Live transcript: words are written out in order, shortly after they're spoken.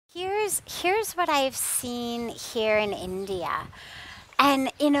here's what I've seen here in India.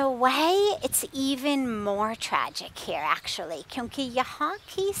 And in a way, it's even more tragic here, actually. क्योंकि यहाँ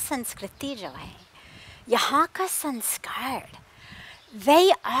की संस्कृति जो है, यहाँ का संस्कार,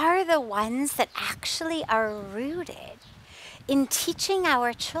 they are the ones that actually are rooted in teaching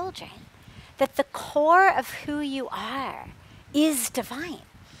our children that the core of who you are is divine.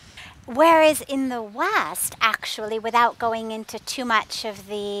 Whereas in the West, actually, without going into too much of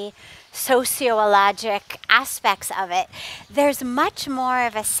the sociologic aspects of it, there's much more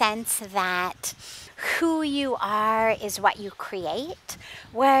of a sense that who you are is what you create.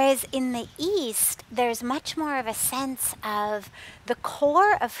 Whereas in the East, there's much more of a sense of the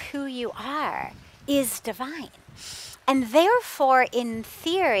core of who you are is divine. And therefore, in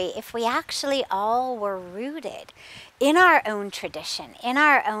theory, if we actually all were rooted in our own tradition, in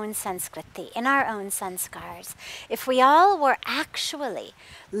our own sanskriti, in our own sanskars, if we all were actually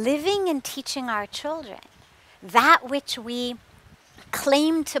living and teaching our children that which we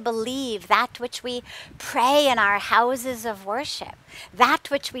claim to believe, that which we pray in our houses of worship, that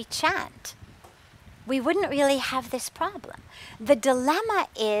which we chant, we wouldn't really have this problem. The dilemma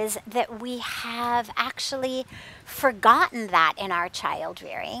is that we have actually forgotten that in our child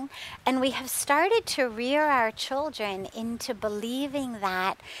rearing, and we have started to rear our children into believing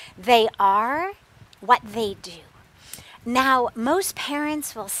that they are what they do. Now, most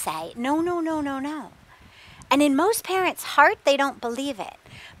parents will say, no, no, no, no, no. And in most parents' heart, they don't believe it.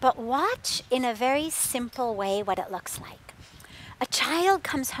 But watch in a very simple way what it looks like. A child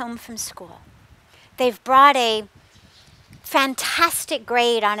comes home from school. They've brought a fantastic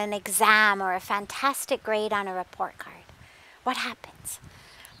grade on an exam or a fantastic grade on a report card. What happens?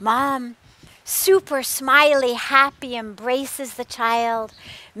 Mom, super smiley, happy, embraces the child,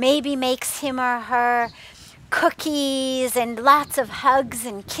 maybe makes him or her cookies and lots of hugs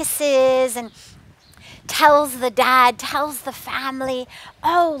and kisses, and tells the dad, tells the family,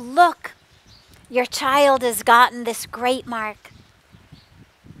 oh, look, your child has gotten this great mark.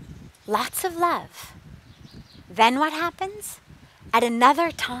 Lots of love. Then what happens? At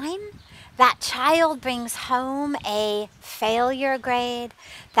another time, that child brings home a failure grade.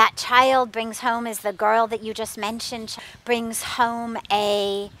 That child brings home, as the girl that you just mentioned, brings home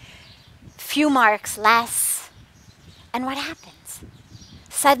a few marks less. And what happens?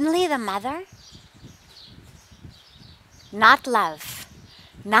 Suddenly the mother, not love,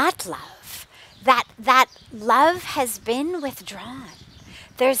 not love. That love has been withdrawn.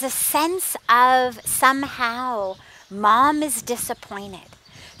 There's a sense of somehow mom is disappointed.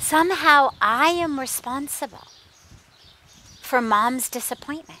 Somehow I am responsible for mom's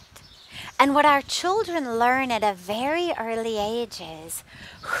disappointment. And what our children learn at a very early age is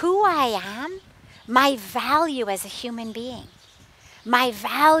who I am, my value as a human being, my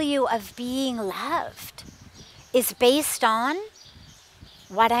value of being loved is based on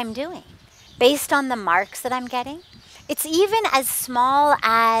what I'm doing, based on the marks that I'm getting. It's even as small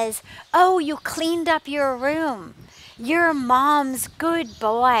as, oh, you cleaned up your room. You're mom's good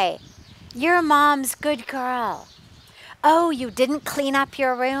boy. You're mom's good girl. Oh, you didn't clean up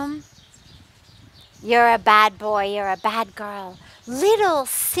your room? You're a bad boy, you're a bad girl. Little,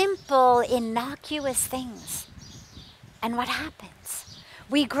 simple, innocuous things. And what happens?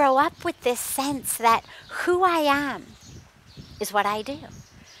 We grow up with this sense that who I am is what I do.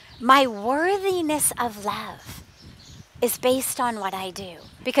 My worthiness of love is based on what I do.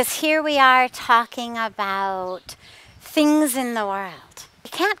 Because here we are talking about things in the world. We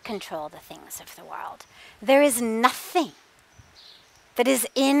can't control the things of the world. There is nothing that is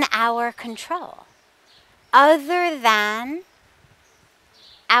in our control other than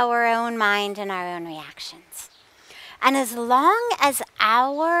our own mind and our own reactions. And as long as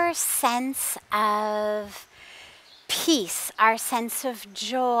our sense of peace, our sense of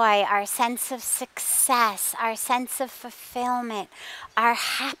joy, our sense of success, our sense of fulfillment, our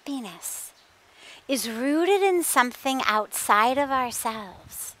happiness is rooted in something outside of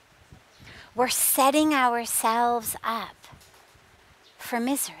ourselves, we're setting ourselves up for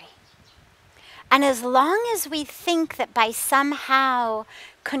misery. And as long as we think that by somehow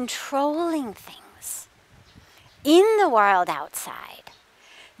controlling things in the world outside,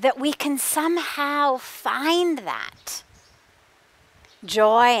 that we can somehow find that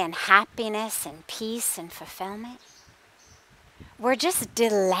joy and happiness and peace and fulfillment, we're just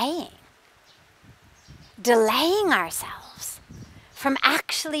delaying ourselves from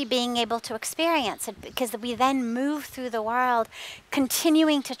actually being able to experience it, because we then move through the world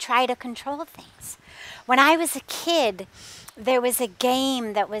continuing to try to control things. When I was a kid, there was a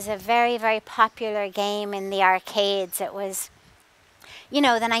game that was a very, very popular game in the arcades. It was you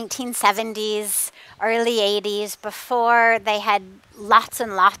know, the 1970s, early 80s, before they had lots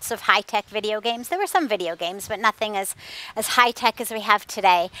and lots of high-tech video games. There were some video games, but nothing as high-tech as we have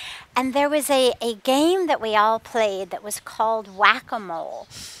today. And there was a game that we all played that was called Whack-A-Mole.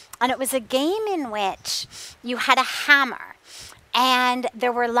 And it was a game in which you had a hammer, and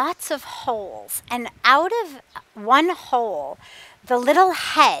there were lots of holes. And out of one hole, the little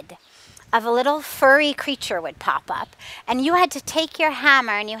head of a little furry creature would pop up, and you had to take your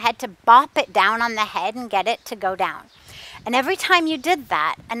hammer and you had to bop it down on the head and get it to go down. And every time you did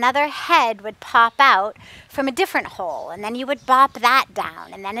that, another head would pop out from a different hole, and then you would bop that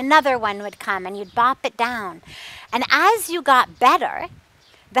down, and then another one would come and you'd bop it down. And as you got better,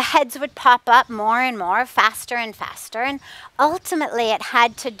 the heads would pop up more and more, faster and faster, and ultimately it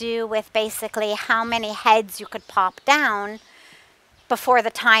had to do with basically how many heads you could pop down before the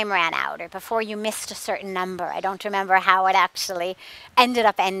time ran out or before you missed a certain number. I don't remember how it actually ended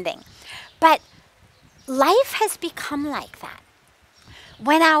up ending. But life has become like that.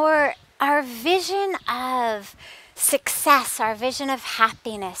 When our vision of success, our vision of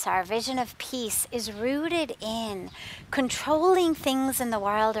happiness, our vision of peace is rooted in controlling things in the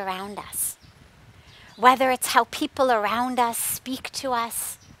world around us, whether it's how people around us speak to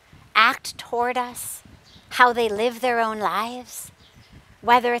us, act toward us, how they live their own lives,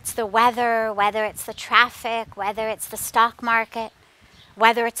 whether it's the weather, whether it's the traffic, whether it's the stock market,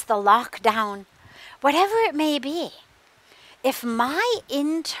 whether it's the lockdown, whatever it may be. If my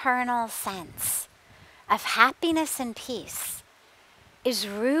internal sense of happiness and peace is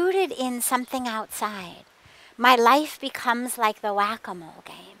rooted in something outside, my life becomes like the whack-a-mole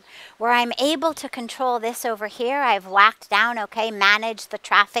game, where I'm able to control this over here. I've whacked down, okay, manage the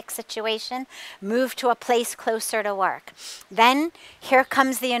traffic situation, move to a place closer to work. Then here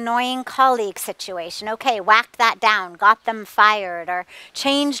comes the annoying colleague situation. Okay, whacked that down, got them fired, or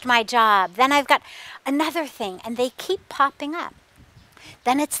changed my job. Then I've got another thing, and they keep popping up.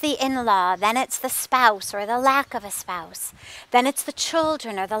 Then it's the in-law, then it's the spouse or the lack of a spouse. Then it's the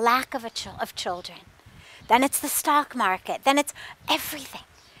children or the lack of children. Then it's the stock market, then it's everything.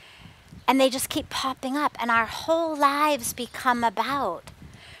 And they just keep popping up, and our whole lives become about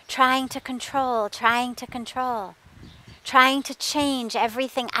trying to control, trying to change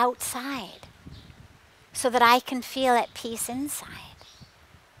everything outside so that I can feel at peace inside.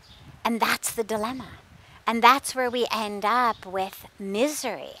 And that's the dilemma. And that's where we end up with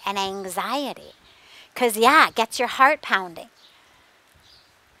misery and anxiety. Because, yeah, it gets your heart pounding.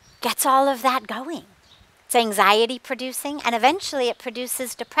 Gets all of that going. It's anxiety producing, and eventually it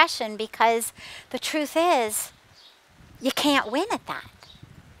produces depression, because the truth is, you can't win at that.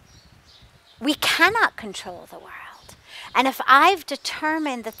 We cannot control the world. And if I've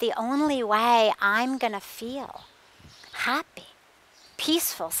determined that the only way I'm going to feel happy,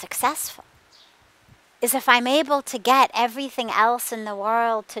 peaceful, successful, is if I'm able to get everything else in the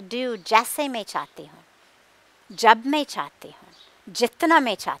world to do jaise मैं चाहती हूँ, जब मैं चाहती हूँ, जितना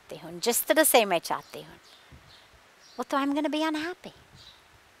मैं चाहती हूँ, जिस तरह से मैं चाहती हूँ, well, then I'm going to be unhappy.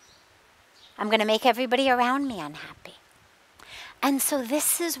 I'm going to make everybody around me unhappy. And so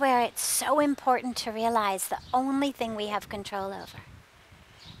this is where it's so important to realize the only thing we have control over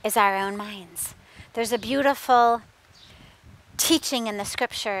is our own minds. There's a beautiful teaching in the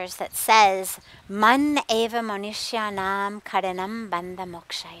scriptures that says, Man eva manusyanam karanam bandha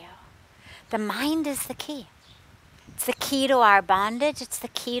mokshayo. The mind is the key. It's the key to our bondage. It's the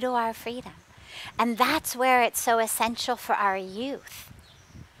key to our freedom. And that's where it's so essential for our youth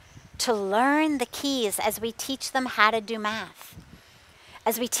to learn the keys as we teach them how to do math,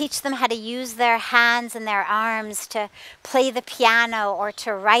 as we teach them how to use their hands and their arms to play the piano or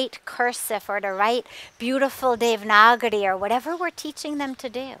to write cursive or to write beautiful Devanagari or whatever we're teaching them to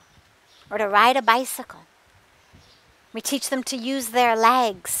do, or to ride a bicycle. We teach them to use their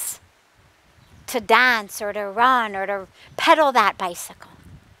legs to dance or to run or to pedal that bicycle.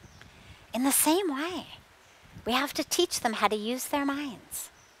 In the same way, we have to teach them how to use their minds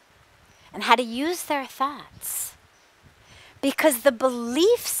and how to use their thoughts. Because the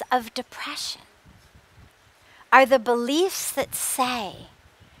beliefs of depression are the beliefs that say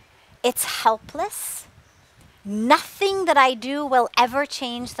it's helpless, nothing that I do will ever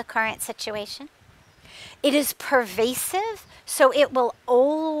change the current situation. It is pervasive, so it will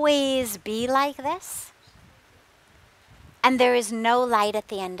always be like this. And there is no light at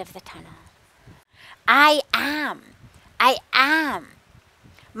the end of the tunnel. I am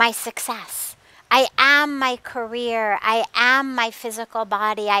my success. I am my career. I am my physical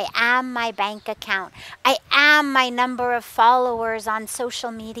body. I am my bank account. I am my number of followers on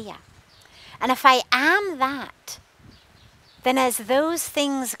social media. And if I am that, then as those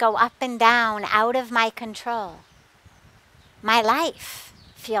things go up and down out of my control, my life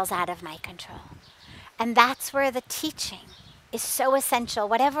feels out of my control. And that's where the teaching is so essential,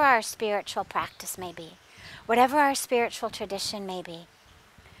 whatever our spiritual practice may be, whatever our spiritual tradition may be.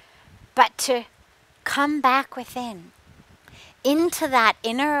 But to come back within, into that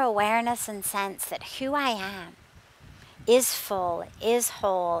inner awareness and sense that who I am is full, is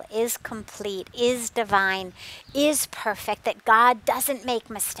whole, is complete, is divine, is perfect, that God doesn't make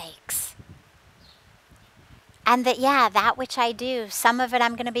mistakes. And that, yeah, that which I do, some of it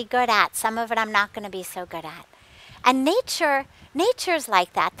I'm going to be good at, some of it I'm not going to be so good at. And nature's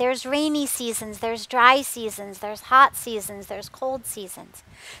like that. There's rainy seasons, there's dry seasons, there's hot seasons, there's cold seasons.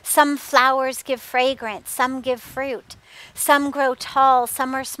 Some flowers give fragrance, some give fruit. Some grow tall,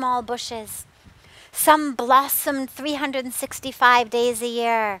 some are small bushes. Some blossom 365 days a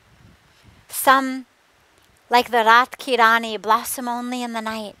year. Some, like the Rat Kirani, blossom only in the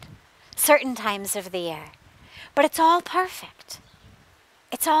night, certain times of the year. But it's all perfect.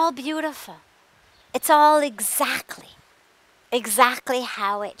 It's all beautiful. It's all exactly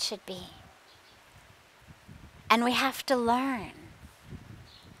how it should be. And we have to learn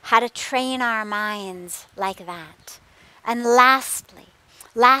how to train our minds like that. And lastly,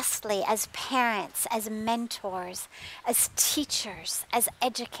 as parents, as mentors, as teachers, as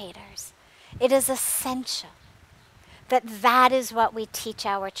educators, it is essential that that is what we teach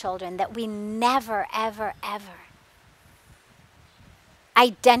our children, that we never, ever, ever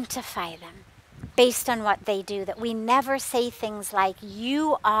identify them based on what they do, that we never say things like,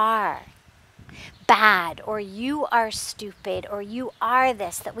 you are bad, or you are stupid, or you are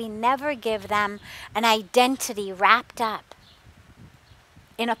this, that we never give them an identity wrapped up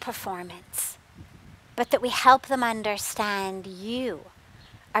in a performance, but that we help them understand you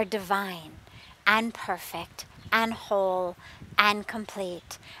are divine and perfect and whole and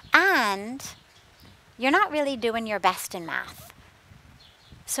complete. And you're not really doing your best in math,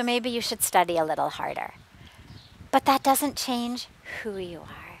 so maybe you should study a little harder. But that doesn't change who you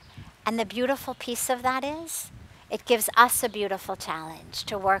are. And the beautiful piece of that is, it gives us a beautiful challenge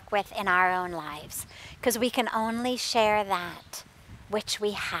to work with in our own lives, because we can only share that which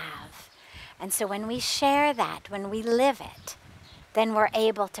we have. And so when we share that, when we live it, then we're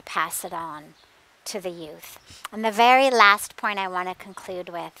able to pass it on to the youth. And the very last point I want to conclude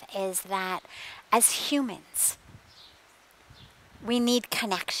with is that as humans, we need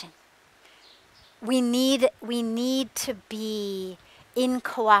connection. We need to be in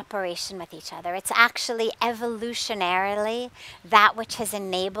cooperation with each other. It's actually evolutionarily that which has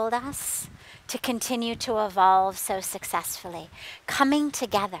enabled us to continue to evolve so successfully. Coming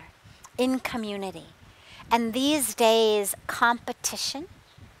together in community. And these days, competition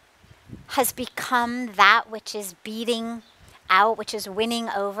has become that which is beating out, which is winning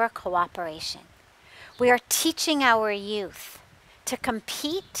over cooperation. We are teaching our youth to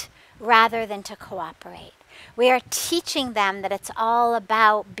compete rather than to cooperate. We are teaching them that it's all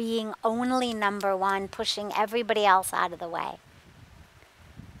about being only number one, pushing everybody else out of the way.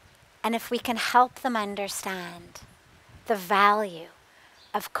 And if we can help them understand the value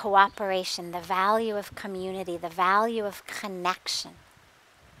of cooperation, the value of community, the value of connection,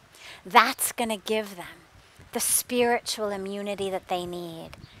 that's going to give them the spiritual immunity that they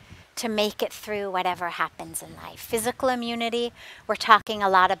need to make it through whatever happens in life. Physical immunity, we're talking a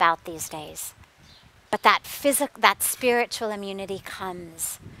lot about these days. But that spiritual immunity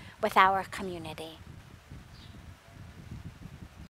comes with our community.